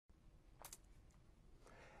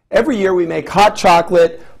Every year we make hot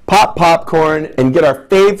chocolate, pop popcorn, and get our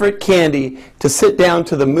favorite candy to sit down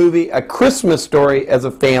to the movie A Christmas Story as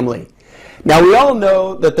a family. Now we all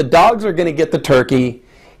know that the dogs are going to get the turkey,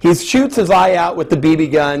 he shoots his eye out with the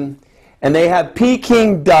BB gun, and they have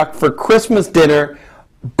Peking Duck for Christmas dinner,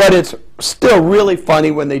 but it's still really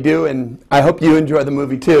funny when they do, and I hope you enjoy the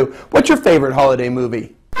movie too. What's your favorite holiday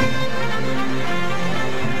movie?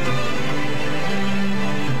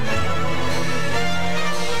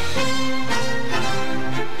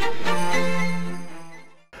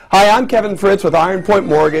 Hi, I'm Kevin Fritz with Iron Point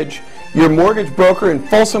Mortgage, your mortgage broker in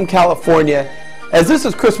Folsom, California. As this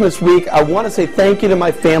is Christmas week, I want to say thank you to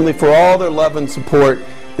my family for all their love and support.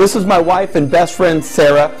 This is my wife and best friend,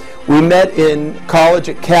 Sarah. We met in college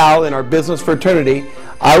at Cal in our business fraternity.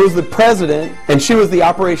 I was the president and she was the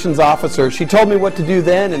operations officer. She told me what to do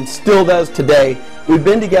then and still does today. We've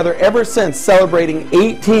been together ever since, celebrating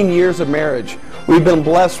 18 years of marriage. We've been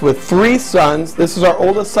blessed with 3 sons. This is our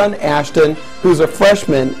oldest son, Ashton, who's a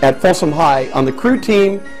freshman at Folsom High on the crew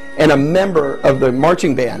team and a member of the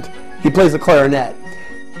marching band. He plays the clarinet.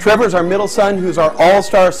 Trevor's our middle son, who's our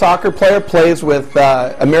all-star soccer player, plays with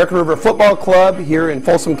American River Football Club here in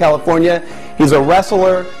Folsom, California. He's a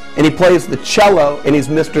wrestler, and he plays the cello, and he's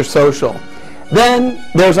Mr. Social. Then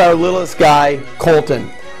there's our littlest guy, Colton.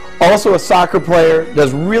 Also a soccer player,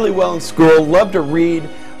 does really well in school, love to read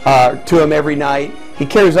to him every night. He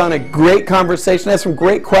carries on a great conversation, has some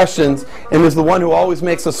great questions, and is the one who always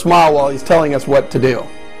makes us smile while he's telling us what to do.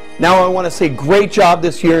 Now I want to say great job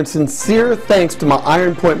this year and sincere thanks to my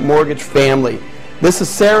Iron Point Mortgage family. This is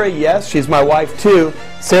Sarah, yes, she's my wife too.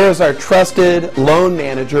 Sarah's our trusted loan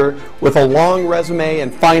manager with a long resume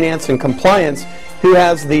in finance and compliance who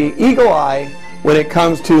has the eagle eye when it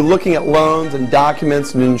comes to looking at loans and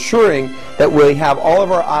documents and ensuring that we have all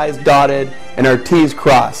of our I's dotted and our T's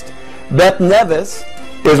crossed. Beth Nevis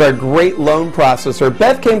is our great loan processor.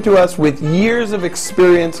 Beth came to us with years of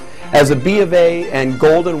experience as a B of A and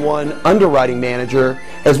Golden One underwriting manager,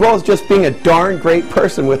 as well as just being a darn great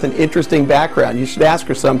person with an interesting background. You should ask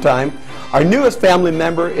her sometime. Our newest family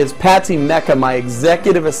member is Patsy Mecca, my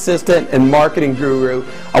executive assistant and marketing guru.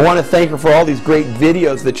 I want to thank her for all these great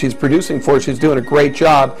videos that she's producing for us. She's doing a great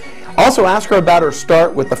job. Also ask her about her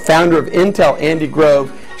start with the founder of Intel, Andy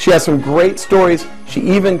Grove. She has some great stories. She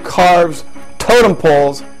even carves totem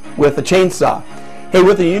poles with a chainsaw. Hey,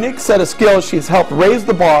 with a unique set of skills, she's helped raise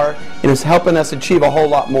the bar and is helping us achieve a whole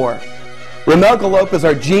lot more. Ramel Galop is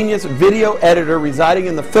our genius video editor residing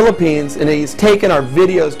in the Philippines, and he's taken our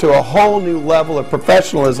videos to a whole new level of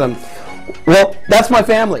professionalism. Well, that's my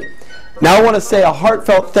family. Now I want to say a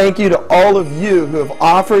heartfelt thank you to all of you who have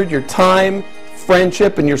offered your time,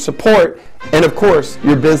 friendship, and your support, and of course,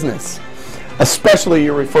 your business, especially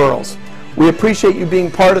your referrals. We appreciate you being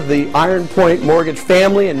part of the Iron Point Mortgage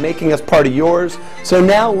family and making us part of yours. So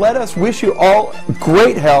now let us wish you all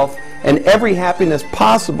great health and every happiness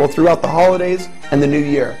possible throughout the holidays and the new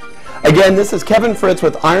year. Again, this is Kevin Fritz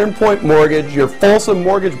with Iron Point Mortgage, your Folsom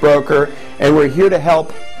mortgage broker, and we're here to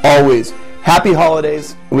help always. Happy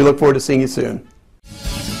holidays, and we look forward to seeing you soon.